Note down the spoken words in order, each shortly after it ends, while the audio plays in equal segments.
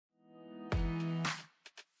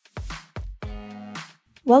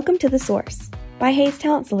Welcome to The Source by Hayes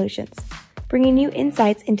Talent Solutions, bringing you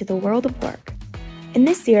insights into the world of work. In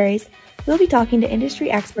this series, we'll be talking to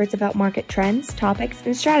industry experts about market trends, topics,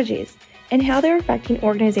 and strategies, and how they're affecting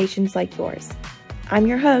organizations like yours. I'm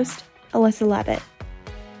your host, Alyssa Levitt.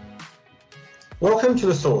 Welcome to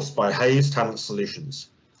The Source by Hayes Talent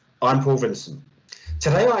Solutions. I'm Paul Vincent.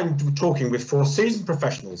 Today I'm talking with 4 seasoned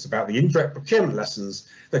professionals about the indirect procurement lessons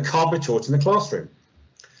that can't be taught in the classroom.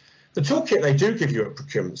 The toolkit they do give you at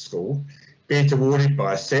procurement school, be it awarded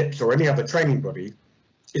by a SIPS or any other training body,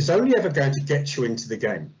 is only ever going to get you into the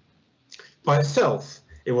game. By itself,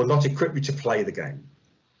 it will not equip you to play the game.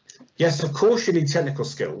 Yes, of course you need technical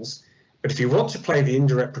skills, but if you want to play the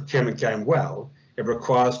indirect procurement game well, it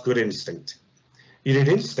requires good instinct. You need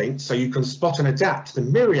instinct so you can spot and adapt to the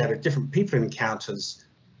myriad of different people encounters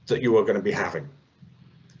that you are going to be having.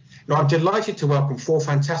 Now, I'm delighted to welcome 4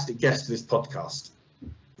 fantastic guests to this podcast.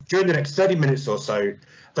 During the next 30 minutes or so,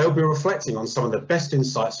 they'll be reflecting on some of the best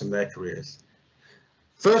insights from their careers.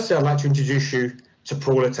 Firstly, I'd like to introduce you to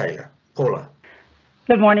Paula Taylor. Paula.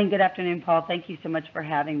 Good morning, good afternoon, Paul. Thank you so much for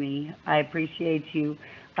having me. I appreciate you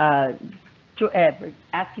asking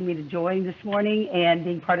me to join this morning and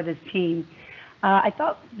being part of this team. I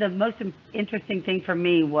thought the most interesting thing for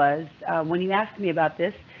me was when you asked me about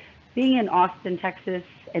this, being in Austin, Texas,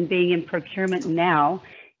 and being in procurement now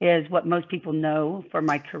is what most people know for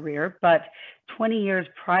my career. But 20 years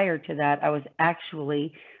prior to that, I was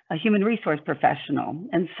actually a human resource professional.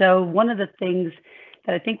 And so one of the things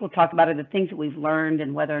that I think we'll talk about are the things that we've learned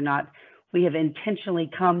and whether or not we have intentionally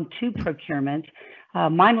come to procurement.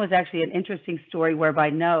 Mine was actually an interesting story whereby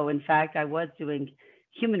in fact, I was doing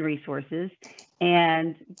human resources,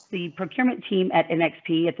 and the procurement team at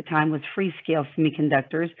NXP at the time was Freescale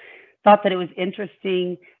Semiconductors, thought that it was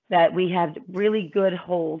interesting that we had really good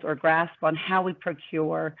hold or grasp on how we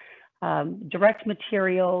procure direct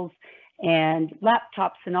materials and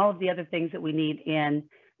laptops and all of the other things that we need in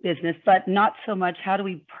business, but not so much how do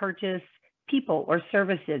we purchase people or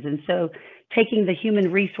services. And so taking the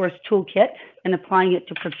human resource toolkit and applying it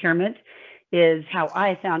to procurement is how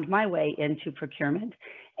I found my way into procurement.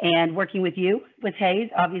 And working with you, with Hayes,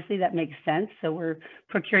 obviously that makes sense. So we're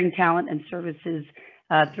procuring talent and services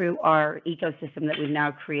through our ecosystem that we've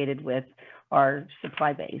now created with our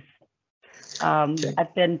supply base.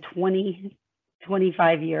 I've been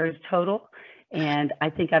 25 years total, and I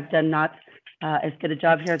think I've done not as good a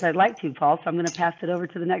job here as I'd like to, Paul, so I'm going to pass it over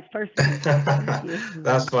to the next person.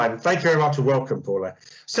 That's fine. Thank you very much and welcome, Paula.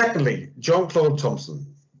 Secondly, Jean-Claude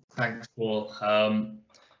Thomson. Thanks, Paul.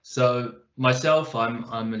 So myself, I'm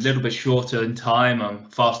a little bit shorter in time. I'm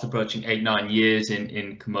fast approaching 8-9 years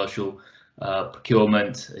in commercial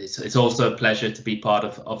procurement. It's also a pleasure to be part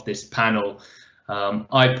of this panel.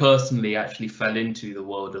 I personally actually fell into the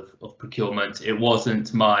world of procurement. It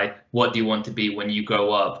wasn't my what do you want to be when you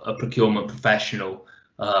grow up, a procurement professional.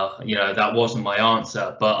 That wasn't my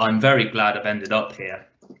answer, but I'm very glad I've ended up here.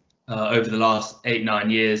 Over the last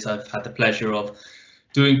 8-9 years, I've had the pleasure of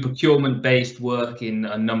doing procurement-based work in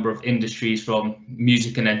a number of industries, from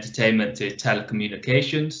music and entertainment to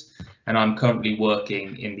telecommunications. And I'm currently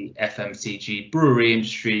working in the FMCG brewery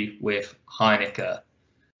industry with Heineken.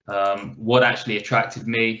 What actually attracted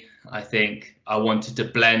me, I think I wanted to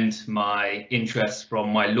blend my interests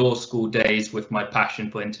from my law school days with my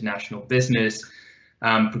passion for international business.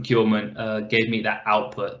 Procurement gave me that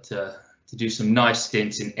output to do some nice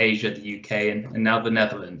stints in Asia, the UK, and now the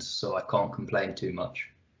Netherlands, so I can't complain too much.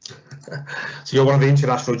 So you're one of the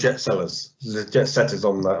international jet setters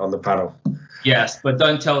on the panel. Yes, but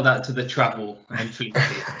don't tell that to the travel entry.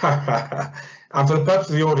 And for the purpose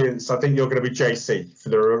of the audience, I think you're going to be JC for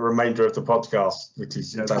the remainder of the podcast, which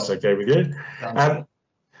is that's okay with you.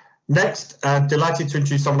 Next, delighted to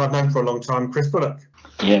introduce someone I've known for a long time, Chris Bullock.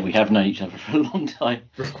 Yeah, we have known each other for a long time.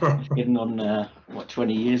 Getting on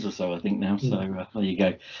 20 years or so, I think now. So there you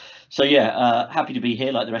go. So happy to be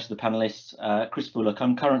here like the rest of the panelists. Chris Bullock.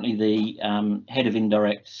 I'm currently the Head of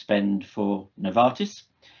Indirect Spend for Novartis.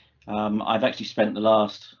 I've actually spent the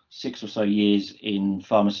last 6 or so years in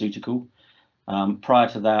pharmaceutical. Prior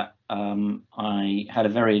to that, I had a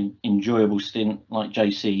very enjoyable stint like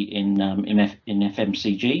JC in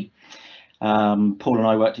FMCG. Paul and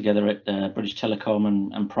I worked together at British Telecom,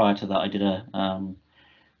 and prior to that I did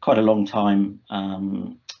quite a long time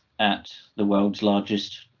at the world's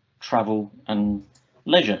largest travel and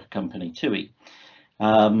leisure company, TUI.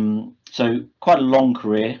 So quite a long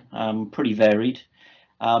career, pretty varied.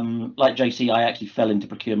 Like JC, I actually fell into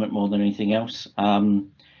procurement more than anything else.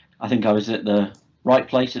 I think I was at the right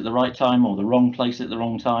place at the right time, or the wrong place at the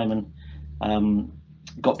wrong time, and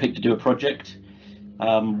got picked to do a project.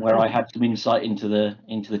 where I had some insight into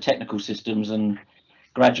the technical systems, and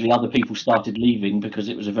gradually other people started leaving because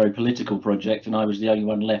it was a very political project, and I was the only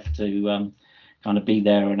one left to kind of be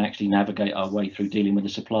there and actually navigate our way through dealing with the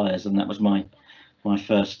suppliers, and that was my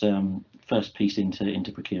first piece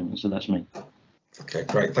into procurement. So that's me. Okay,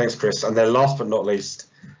 great, thanks, Chris. And then last but not least,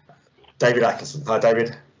 David Atkinson. Hi,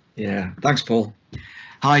 David. Yeah, thanks, Paul.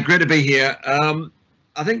 Hi, great to be here.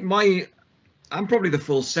 I think I'm probably the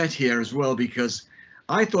full set here as well, because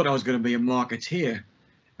I thought I was going to be a marketeer.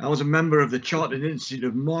 I was a member of the Chartered Institute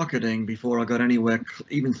of Marketing before I got anywhere,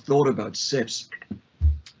 even thought about SIPs.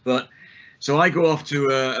 But so I go off to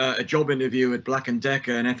a job interview at Black &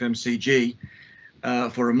 Decker and FMCG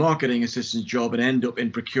for a marketing assistant job, and end up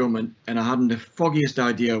in procurement, and I hadn't the foggiest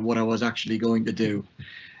idea what I was actually going to do.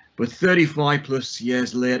 But 35 plus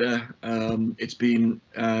years later, it's been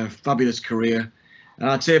a fabulous career. And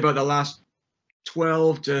I'd say about the last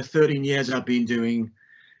 12 to 13 years, I've been doing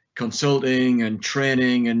consulting and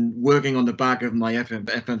training and working on the back of my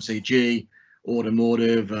FMCG,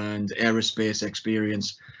 automotive and aerospace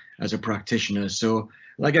experience as a practitioner. So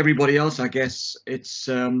like everybody else, I guess it's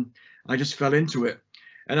I just fell into it.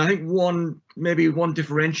 And I think maybe one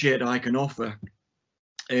differentiator I can offer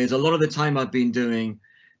is a lot of the time I've been doing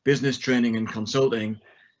business training and consulting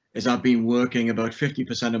is I've been working about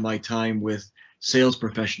 50% of my time with sales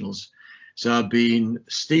professionals. So I've been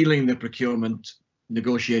stealing the procurement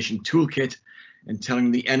negotiation toolkit and telling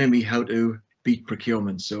the enemy how to beat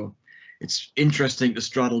procurement. So it's interesting to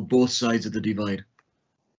straddle both sides of the divide.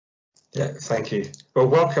 Yeah, thank you. Well,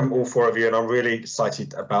 welcome all four of you, and I'm really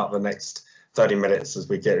excited about the next 30 minutes as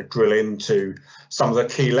we get to drill into some of the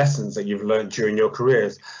key lessons that you've learned during your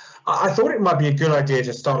careers. I thought it might be a good idea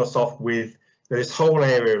to start us off with this whole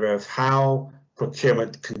area of how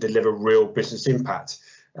procurement can deliver real business impact.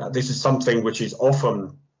 This is something which is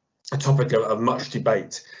often a topic of much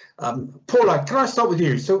debate. Paula, can I start with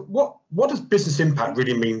you? So what does business impact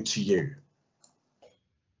really mean to you?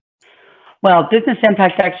 Well, business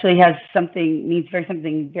impact actually means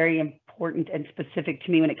something very important and specific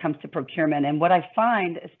to me when it comes to procurement. And what I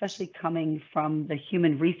find, especially coming from the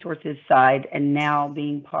human resources side and now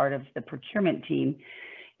being part of the procurement team,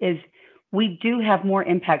 is we do have more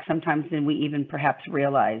impact sometimes than we even perhaps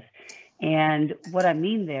realize. And what I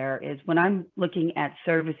mean there is when I'm looking at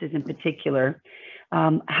services in particular,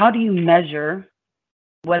 how do you measure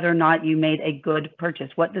whether or not you made a good purchase?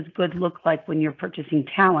 What does good look like when you're purchasing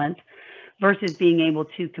talent versus being able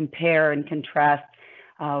to compare and contrast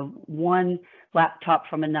one laptop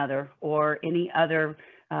from another, or any other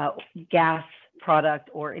gas product,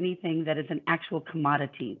 or anything that is an actual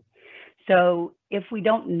commodity? So if we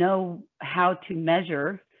don't know how to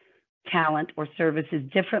measure talent or services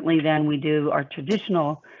differently than we do our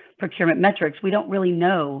traditional procurement metrics, we don't really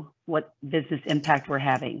know what business impact we're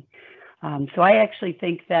having. So I actually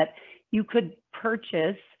think that you could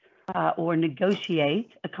purchase or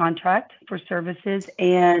negotiate a contract for services,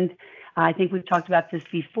 and I think we've talked about this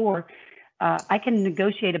before. I can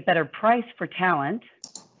negotiate a better price for talent.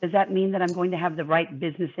 Does that mean that I'm going to have the right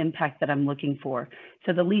business impact that I'm looking for?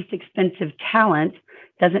 So the least expensive talent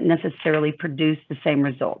doesn't necessarily produce the same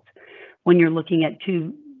result. When you're looking at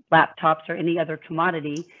two laptops or any other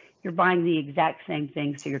commodity, you're buying the exact same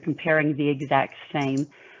thing, so you're comparing the exact same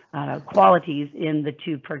qualities in the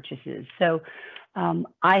two purchases. So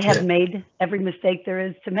I have made every mistake there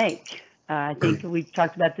is to make. I think we've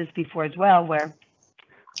talked about this before as well, where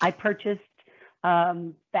I purchased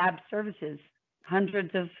fab services,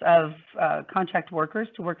 hundreds of contract workers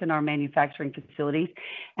to work in our manufacturing facilities,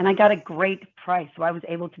 and I got a great price. So I was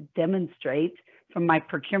able to demonstrate from my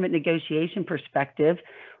procurement negotiation perspective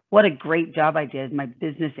what a great job I did. My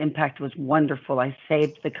business impact was wonderful. I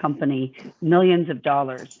saved the company millions of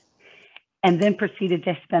dollars, and then proceeded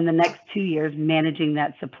to spend the next 2 years managing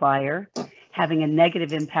that supplier, having a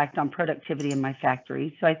negative impact on productivity in my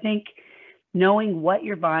factory. So I think knowing what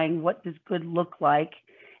you're buying, what does good look like,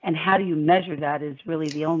 and how do you measure that is really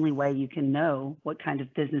the only way you can know what kind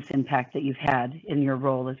of business impact that you've had in your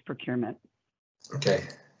role as procurement. Okay,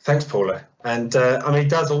 thanks, Paula. And I mean, it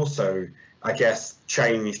does also, I guess,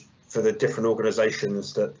 change for the different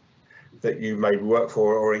organisations that you may work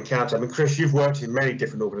for or encounter. I mean, Chris, you've worked in many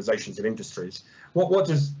different organisations and industries. What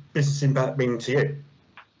does business impact mean to you?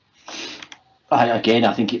 Again,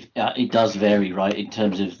 I think it does vary, right, in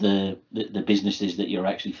terms of the businesses that you're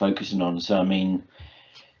actually focusing on. So, I mean,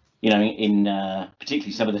 you know, in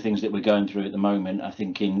particularly some of the things that we're going through at the moment, I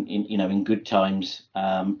think in good times,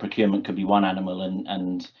 procurement could be one animal,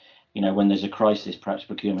 and you know, when there's a crisis, perhaps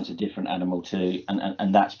procurement's a different animal too,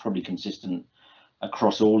 and that's probably consistent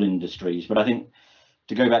across all industries. But I think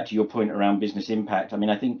to go back to your point around business impact, I mean,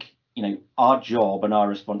 I think, our job and our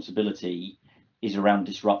responsibility is around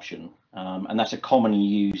disruption. And that's a commonly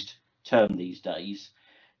used term these days.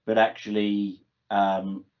 But actually,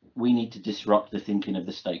 we need to disrupt the thinking of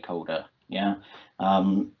the stakeholder. Yeah,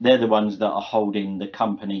 they're the ones that are holding the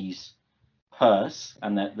company's purse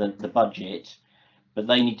and the budget, but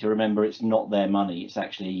they need to remember it's not their money. It's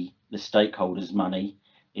actually the stakeholders' money.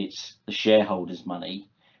 It's the shareholders' money,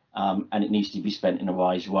 and it needs to be spent in a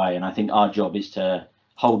wise way. And I think our job is to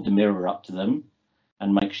hold the mirror up to them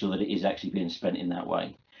and make sure that it is actually being spent in that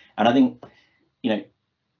way. And I think,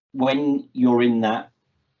 when you're in that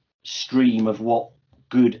stream of what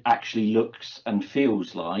good actually looks and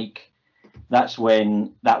feels like, that's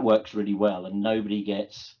when that works really well and nobody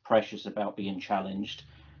gets precious about being challenged.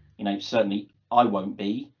 Certainly I won't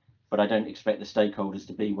be, but I don't expect the stakeholders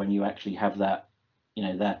to be when you actually have that,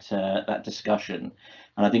 that discussion.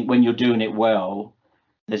 And I think when you're doing it well,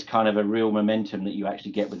 there's kind of a real momentum that you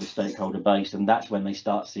actually get with the stakeholder base, and that's when they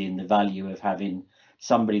start seeing the value of having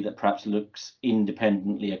somebody that perhaps looks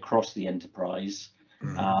independently across the enterprise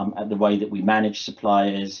at the way that we manage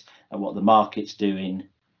suppliers and what the market's doing,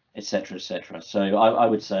 etc., etc. So I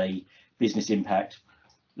would say business impact.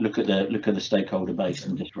 Look at the stakeholder base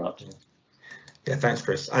and disrupt. Yeah, thanks,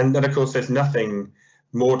 Chris. And of course, there's nothing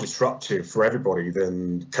more disruptive for everybody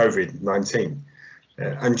than COVID-19.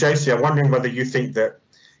 And JC, I'm wondering whether you think that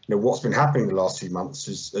what's been happening in the last few months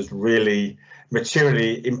has really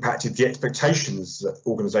materially impacted the expectations that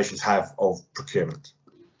organisations have of procurement.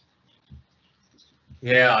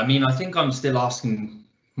 Yeah, I mean, I think I'm still asking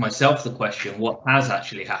myself the question, what has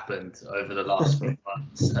actually happened over the last few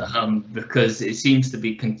months? Because it seems to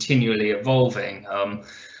be continually evolving.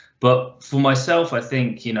 But for myself, I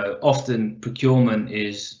think, often procurement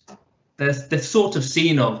is, they're sort of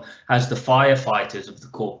seen of as the firefighters of the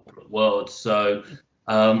corporate world. So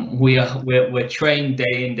we're trained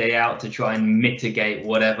day in, day out to try and mitigate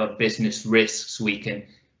whatever business risks we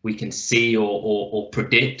can see or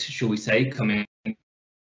predict, shall we say, coming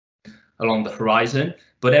along the horizon.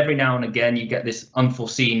 But every now and again, you get this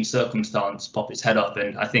unforeseen circumstance pop its head up.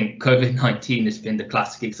 And I think COVID-19 has been the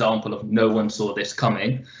classic example of no one saw this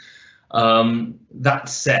coming. That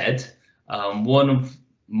said, one of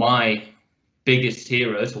my biggest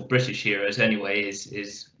heroes, or British heroes anyway,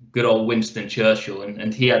 is good old Winston Churchill.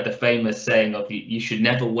 And he had the famous saying of, you should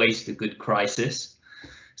never waste a good crisis.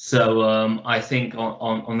 So I think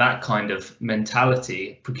on that kind of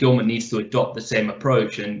mentality, procurement needs to adopt the same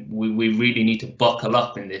approach, and we really need to buckle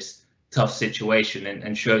up in this tough situation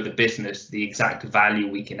and show the business the exact value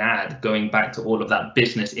we can add, going back to all of that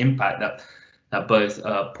business impact that both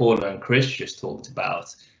Paula and Chris just talked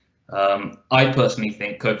about. I personally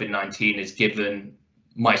think COVID-19 has given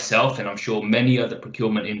myself, and I'm sure many other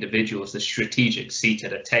procurement individuals, a strategic seat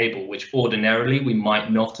at a table which ordinarily we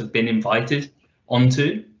might not have been invited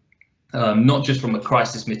onto. Not just from a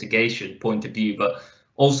crisis mitigation point of view, but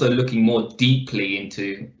also looking more deeply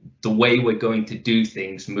into the way we're going to do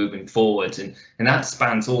things moving forward. And that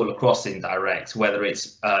spans all across indirect, whether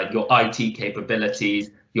it's your IT capabilities,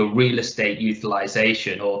 your real estate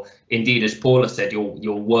utilization, or indeed, as Paula said,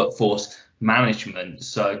 your workforce management.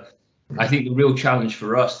 So I think the real challenge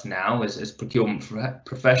for us now as procurement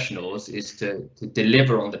professionals is to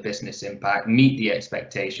deliver on the business impact, meet the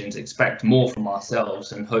expectations, expect more from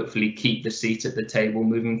ourselves, and hopefully keep the seat at the table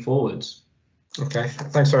moving forwards. Okay,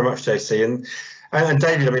 thanks very much, JC. And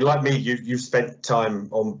David, I mean, like me, you've spent time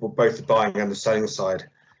on both the buying and the selling side.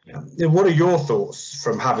 What are your thoughts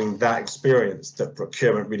from having that experience that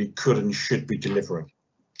procurement really could and should be delivering?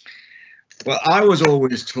 Well, I was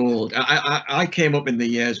always told, I came up in the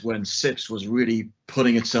years when SIPS was really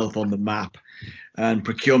putting itself on the map and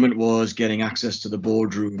procurement was getting access to the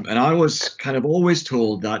boardroom. And I was kind of always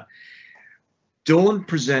told that don't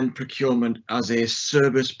present procurement as a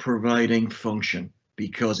service providing function,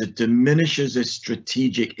 because it diminishes its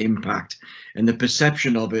strategic impact and the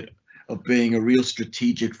perception of it of being a real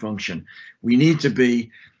strategic function. We need to be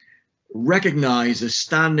recognized as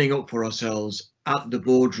standing up for ourselves at the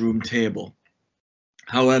boardroom table.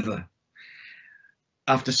 However,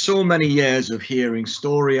 after so many years of hearing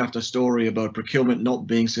story after story about procurement not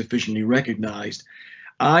being sufficiently recognized,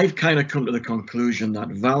 I've kind of come to the conclusion that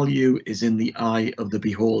value is in the eye of the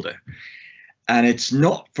beholder. And it's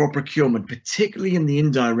not for procurement, particularly in the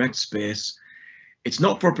indirect space, it's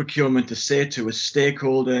not for procurement to say to a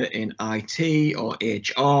stakeholder in IT or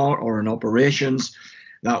HR or in operations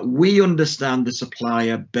that we understand the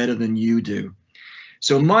supplier better than you do.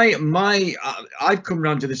 So I've come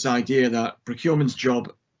around to this idea that procurement's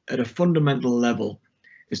job at a fundamental level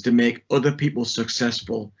is to make other people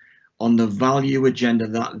successful on the value agenda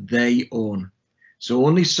that they own. So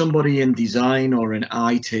only somebody in design or in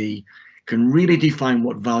IT can really define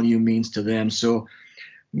what value means to them. So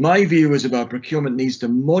my view is about procurement needs to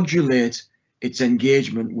modulate its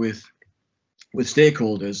engagement with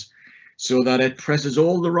stakeholders so that it presses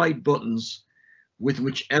all the right buttons with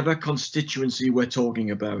whichever constituency we're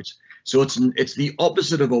talking about. So it's the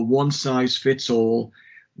opposite of a one-size-fits-all.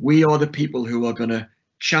 We are the people who are going to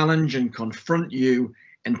challenge and confront you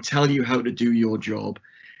and tell you how to do your job.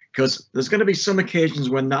 Because there's going to be some occasions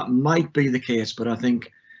when that might be the case, but I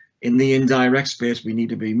think in the indirect space, we need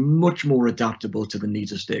to be much more adaptable to the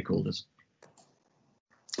needs of stakeholders.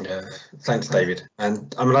 Yeah, thanks, David.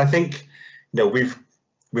 And I mean, I think, you know, we've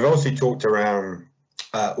obviously talked around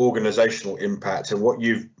organizational impact, and what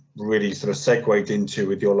you've really sort of segued into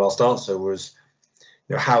with your last answer was,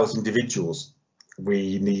 you know, how as individuals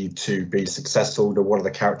we need to be successful. You know, what are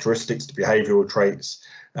the characteristics, the behavioural traits,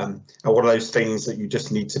 and what are those things that you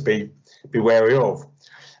just need to be wary of.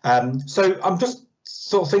 So I'm just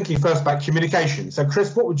sort of thinking first about communication. So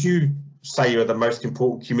Chris, what would you say are the most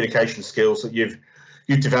important communication skills that you've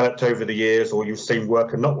developed over the years, or you've seen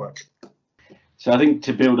work and not work? So I think,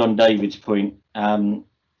 to build on David's point,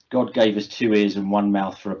 God gave us 2 ears and 1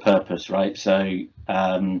 mouth for a purpose, right? So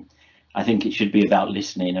I think it should be about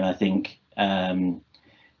listening, and I think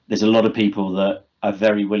there's a lot of people that are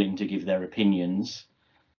very willing to give their opinions,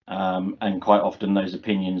 and quite often those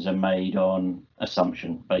opinions are made on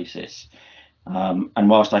assumption basis. And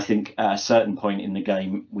whilst I think at a certain point in the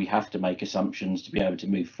game we have to make assumptions to be able to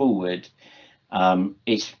move forward,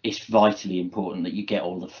 it's vitally important that you get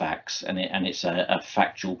all the facts, and it's a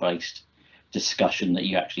factual based discussion that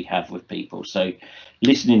you actually have with people. So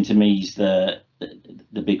listening to me is the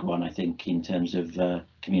big one, I think, in terms of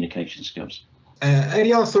communication skills.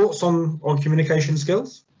 Any other thoughts on communication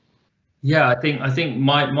skills? Yeah, I think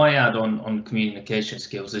my add on communication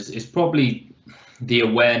skills is probably the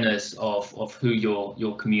awareness of who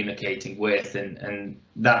you're communicating with, and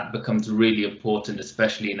that becomes really important,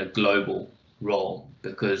 especially in a global role,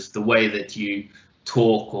 because the way that you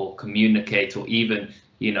talk or communicate, or even,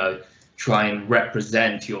 you know, try and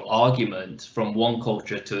represent your argument from one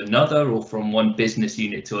culture to another, or from one business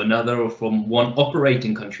unit to another, or from one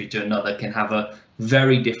operating country to another, can have a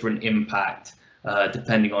very different impact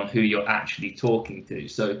depending on who you're actually talking to.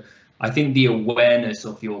 So I think the awareness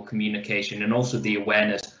of your communication, and also the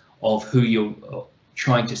awareness of who you're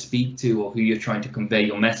trying to speak to or who you're trying to convey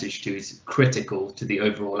your message to, is critical to the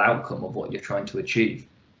overall outcome of what you're trying to achieve.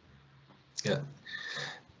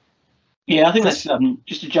 Yeah, I think that's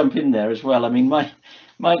just to jump in there as well. I mean,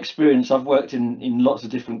 my experience, I've worked in lots of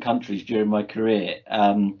different countries during my career,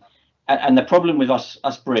 and the problem with us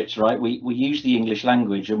Brits, right, we use the English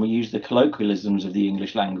language, and we use the colloquialisms of the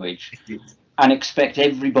English language and expect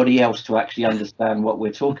everybody else to actually understand what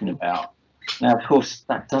we're talking about. Now, of course,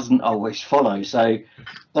 that doesn't always follow. So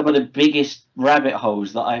some of the biggest rabbit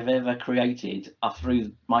holes that I've ever created are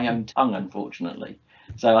through my own tongue, unfortunately.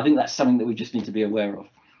 So I think that's something that we just need to be aware of.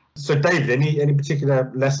 So David, any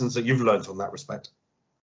particular lessons that you've learned on that respect?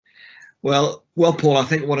 Well, Paul, I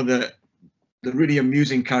think one of the really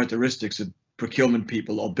amusing characteristics of procurement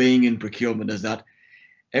people, or being in procurement, is that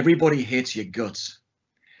everybody hates your guts.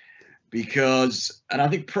 And I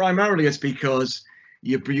think primarily it's because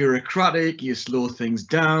you're bureaucratic, you slow things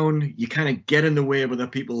down, you kind of get in the way of other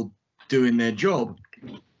people doing their job.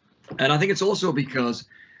 And I think it's also because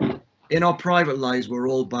in our private lives, we're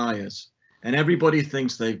all buyers, and everybody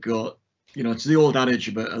thinks they've got, you know, it's the old adage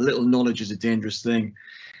about a little knowledge is a dangerous thing.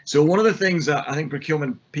 So one of the things that I think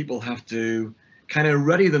procurement people have to kind of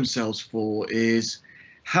ready themselves for is,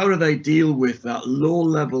 how do they deal with that low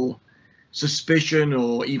level suspicion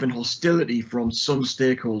or even hostility from some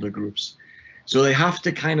stakeholder groups? So they have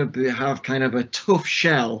to have kind of a tough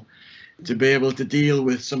shell to be able to deal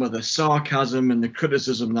with some of the sarcasm and the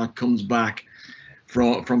criticism that comes back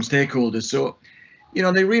from stakeholders. So, you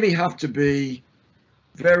know, they really have to be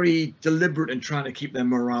very deliberate in trying to keep their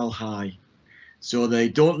morale high, so they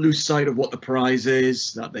don't lose sight of what the prize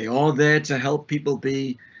is, that they are there to help people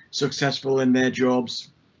be successful in their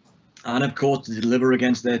jobs, and of course to deliver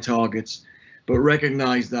against their targets, but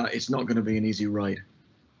recognize that it's not going to be an easy ride.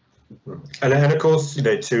 And of course, you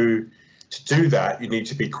know, to do that, you need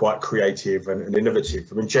to be quite creative and innovative.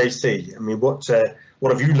 I mean, JC, I mean, what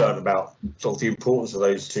have you learned about sort of the importance of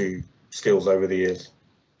those two skills over the years?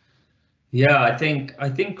 Yeah, I think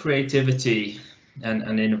creativity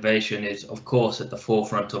and innovation is, of course, at the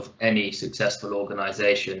forefront of any successful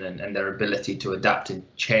organization, and their ability to adapt and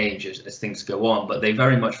change as things go on. But they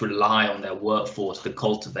very much rely on their workforce to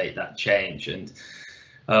cultivate that change. And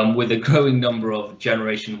with a growing number of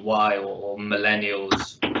Generation Y or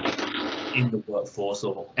millennials in the workforce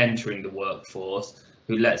or entering the workforce,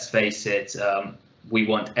 who, let's face it, we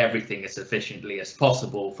want everything as efficiently as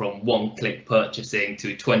possible, from one-click purchasing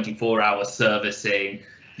to 24-hour servicing,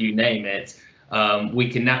 you name it. We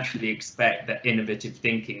can naturally expect that innovative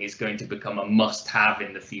thinking is going to become a must-have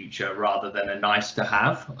in the future rather than a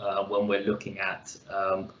nice-to-have when we're looking at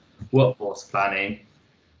workforce planning.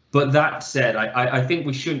 But that said, I think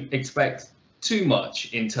we shouldn't expect too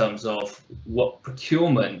much in terms of what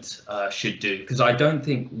procurement should do, because I don't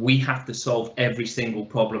think we have to solve every single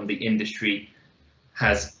problem the industry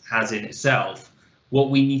has in itself. What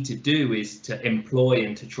we need to do is to employ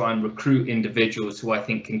and to try and recruit individuals who I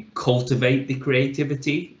think can cultivate the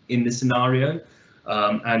creativity in the scenario,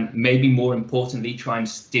 and maybe more importantly, try and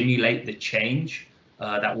stimulate the change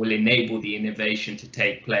that will enable the innovation to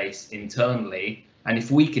take place internally. And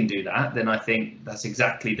if we can do that, then I think that's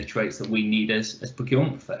exactly the traits that we need as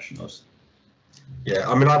procurement professionals. Yeah,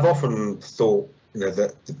 I mean, I've often thought,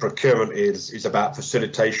 that the procurement is about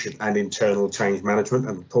facilitation and internal change management.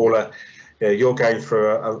 And Paula, you're going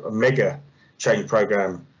through a mega change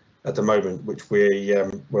program at the moment, which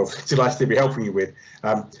we're delighted to be helping you with.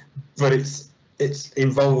 But it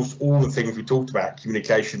involves all the things we talked about: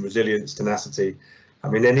 communication, resilience, tenacity. I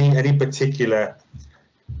mean, any particular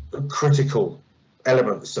critical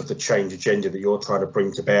elements of the change agenda that you're trying to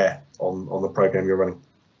bring to bear on the program you're running?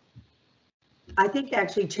 I think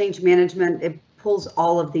actually change management, it pulls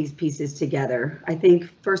all of these pieces together. I think,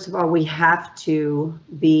 first of all, we have to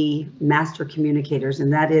be master communicators,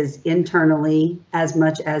 and that is internally as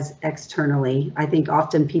much as externally. I think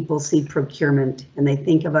often people see procurement and they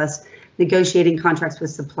think of us negotiating contracts with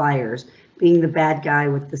suppliers, being the bad guy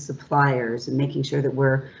with the suppliers and making sure that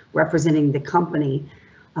we're representing the company.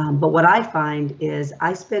 But what I find is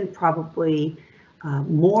I spend probably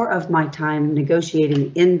more of my time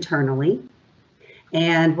negotiating internally.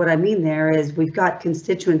 And what I mean there is we've got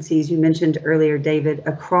constituencies, you mentioned earlier, David,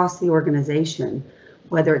 across the organization,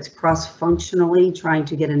 whether it's cross-functionally trying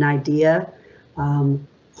to get an idea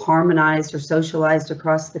harmonized or socialized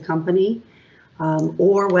across the company,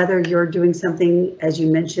 or whether you're doing something, as you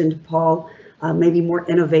mentioned, Paul, maybe more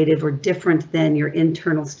innovative or different than your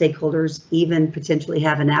internal stakeholders even potentially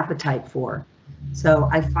have an appetite for. So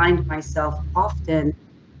I find myself often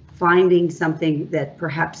finding something that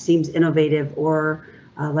perhaps seems innovative or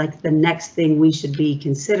like the next thing we should be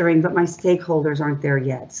considering, but my stakeholders aren't there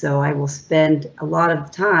yet. So I will spend a lot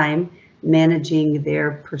of time managing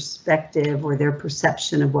their perspective or their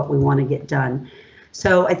perception of what we want to get done.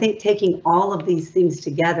 So I think taking all of these things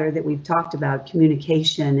together that we've talked about,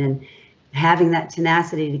 communication and having that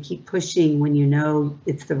tenacity to keep pushing when you know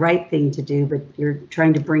it's the right thing to do, but you're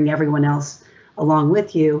trying to bring everyone else along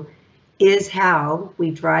with you, is how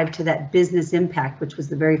we drive to that business impact, which was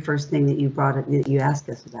the very first thing that you asked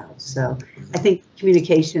us about. So I think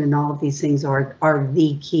communication and all of these things are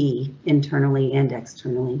the key internally and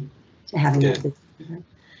externally to having that business impact.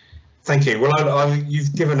 Thank you. Well,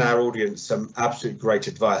 you've given our audience some absolutely great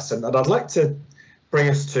advice, and I'd like to bring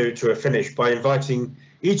us to a finish by inviting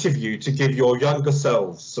each of you to give your younger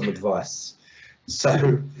selves some advice.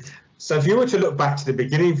 So if you were to look back to the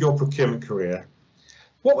beginning of your procurement career,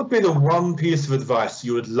 what would be the one piece of advice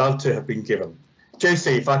you would love to have been given?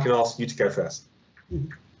 JC, if I can ask you to go first.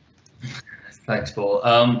 Thanks, Paul.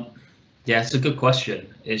 Yeah, it's a good question.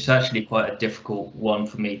 It's actually quite a difficult one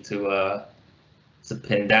for me to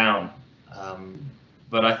pin down.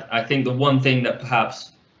 But I think the one thing that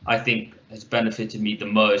perhaps I think has benefited me the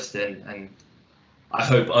most, and I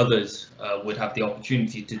hope others would have the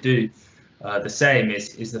opportunity to do the same,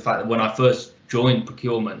 is the fact that when I first joined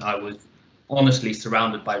procurement, I was honestly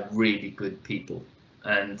surrounded by really good people.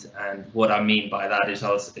 And what I mean by that is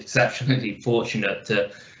I was exceptionally fortunate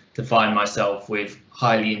to find myself with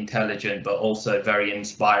highly intelligent but also very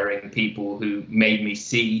inspiring people who made me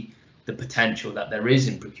see the potential that there is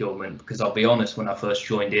in procurement. Because I'll be honest, when I first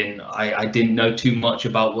joined in, I didn't know too much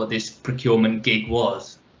about what this procurement gig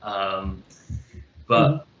was.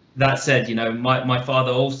 But that said, my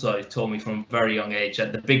father also taught me from a very young age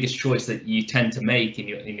that the biggest choice that you tend to make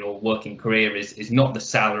in your working career is not the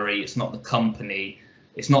salary, it's not the company,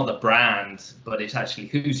 it's not the brand, but it's actually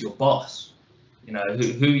who's your boss. Who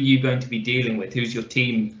are you going to be dealing with, who's your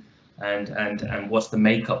team, and what's the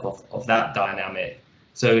makeup of that dynamic.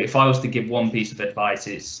 So if I was to give one piece of advice,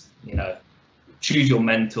 it's choose your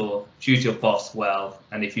mentor, choose your boss well,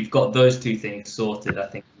 and if you've got those two things sorted, I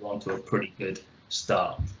think you're on to a pretty good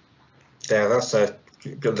start. Yeah, that's a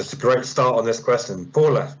great start on this question.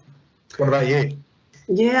 Paula, what about you?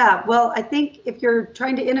 Yeah, well, I think if you're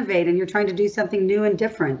trying to innovate and you're trying to do something new and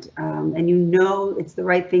different, and you know it's the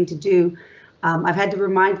right thing to do, I've had to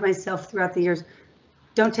remind myself throughout the years,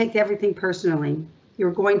 don't take everything personally.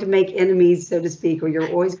 You're going to make enemies, so to speak, or you're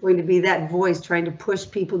always going to be that voice trying to push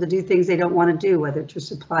people to do things they don't want to do, whether it's your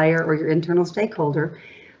supplier or your internal stakeholder.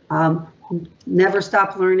 Never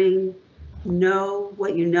stop learning, know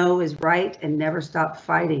what you know is right, and never stop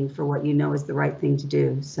fighting for what you know is the right thing to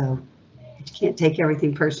do. So you can't take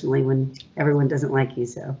everything personally when everyone doesn't like you.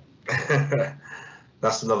 So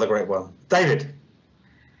that's another great one. David.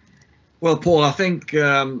 Well, Paul, I think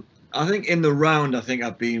in the round, I think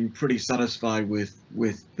I've been pretty satisfied with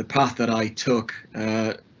the path that I took,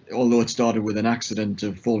 although it started with an accident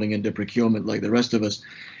of falling into procurement like the rest of us.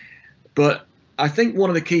 But I think one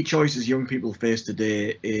of the key choices young people face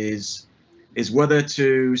today is whether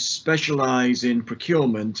to specialize in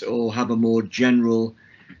procurement or have a more general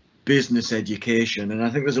business education. And I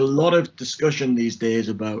think there's a lot of discussion these days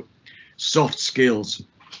about soft skills.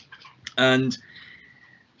 And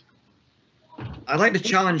I'd like to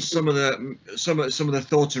challenge some of the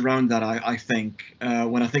thoughts around that. I think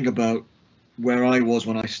when I think about where I was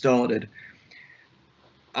when I started,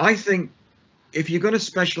 I think if you're going to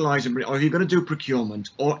specialize in, or if you're going to do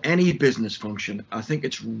procurement or any business function, I think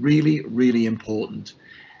it's really, really important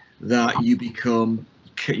that you become,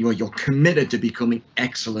 you're committed to becoming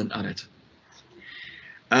excellent at it.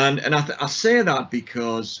 And I say that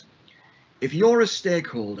because if you're a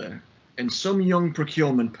stakeholder and some young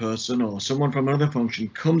procurement person or someone from another function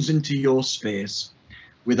comes into your space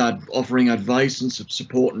with offering advice and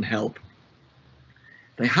support and help,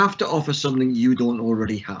 they have to offer something you don't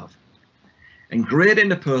already have. And great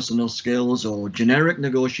interpersonal skills or generic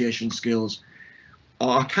negotiation skills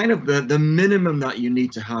are kind of the minimum that you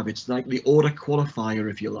need to have. It's like the order qualifier,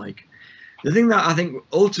 if you like. The thing that I think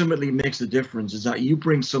ultimately makes the difference is that you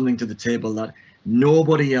bring something to the table that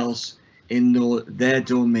nobody else in their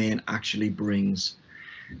domain actually brings.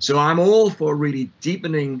 So I'm all for really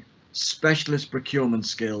deepening specialist procurement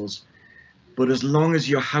skills, but as long as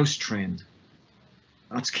you're house trained,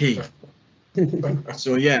 that's key.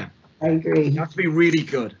 So yeah, I agree. You have to be really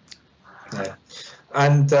good. Yeah.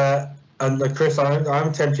 And Chris,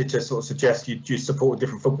 I'm tempted to sort of suggest you support a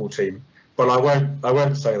different football team, but I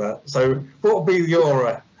won't say that. So what would be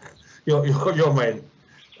your main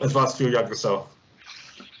advice to your younger self?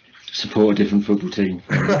 Support a different football team.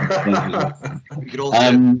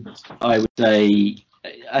 I would say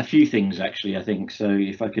a few things actually. I think so.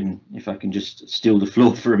 If I can just steal the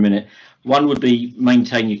floor for a minute, one would be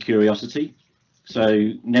maintain your curiosity.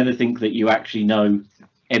 So never think that you actually know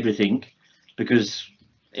everything, because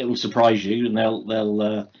it will surprise you, and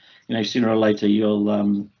they'll sooner or later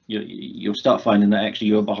you'll start finding that actually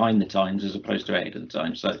you're behind the times as opposed to ahead of the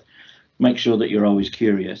time. So make sure that you're always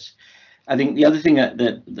curious. I think the other thing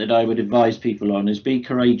that I would advise people on is be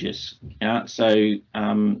courageous. Yeah. So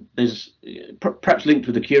there's perhaps linked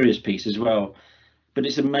with the curious piece as well, but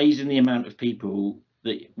it's amazing the amount of people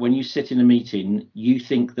that when you sit in a meeting, you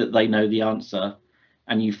think that they know the answer,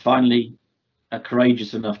 and you finally are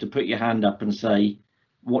courageous enough to put your hand up and say,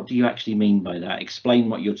 what do you actually mean by that? Explain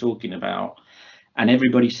what you're talking about. And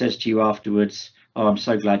everybody says to you afterwards, oh, I'm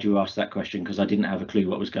so glad you asked that question because I didn't have a clue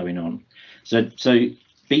what was going on. So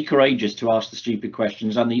be courageous to ask the stupid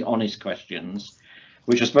questions and the honest questions,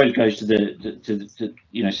 which I suppose goes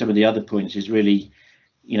to some of the other points is really,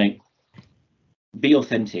 be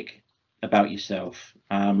authentic about yourself.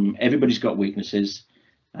 Everybody's got weaknesses.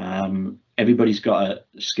 Everybody's got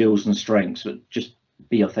skills and strengths, but just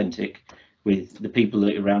be authentic with the people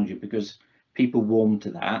that are around you, because people warm to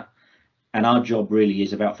that. And our job really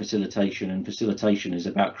is about facilitation, and facilitation is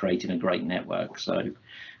about creating a great network. So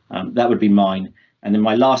that would be mine. And then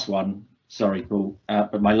my last one, sorry, Paul,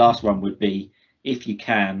 but my last one would be, if you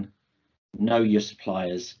can, know your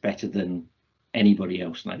suppliers better than anybody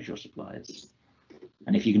else knows your suppliers.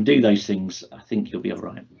 And if you can do those things, I think you'll be all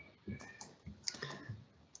right.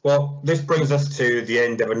 Well, this brings us to the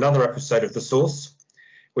end of another episode of The Source.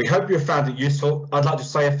 We hope you have found it useful. I'd like to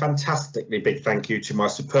say a fantastically big thank you to my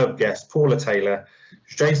superb guests, Paula Taylor,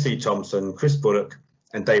 J.C. Thomson, Chris Bullock,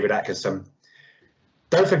 and David Atkinson.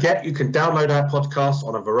 Don't forget, you can download our podcast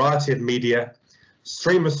on a variety of media,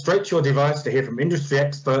 stream us straight to your device to hear from industry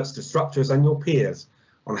experts, disruptors, and your peers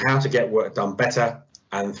on how to get work done better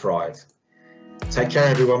and thrive. Take care,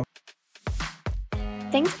 everyone.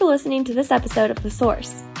 Thanks for listening to this episode of The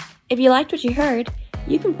Source. If you liked what you heard,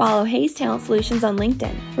 you can follow Hayes Talent Solutions on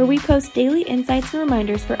LinkedIn, where we post daily insights and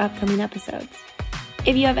reminders for upcoming episodes.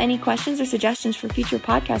 If you have any questions or suggestions for future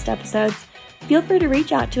podcast episodes, feel free to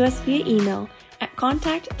reach out to us via email at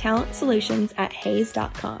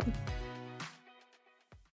contacttalentsolutions@hays.com.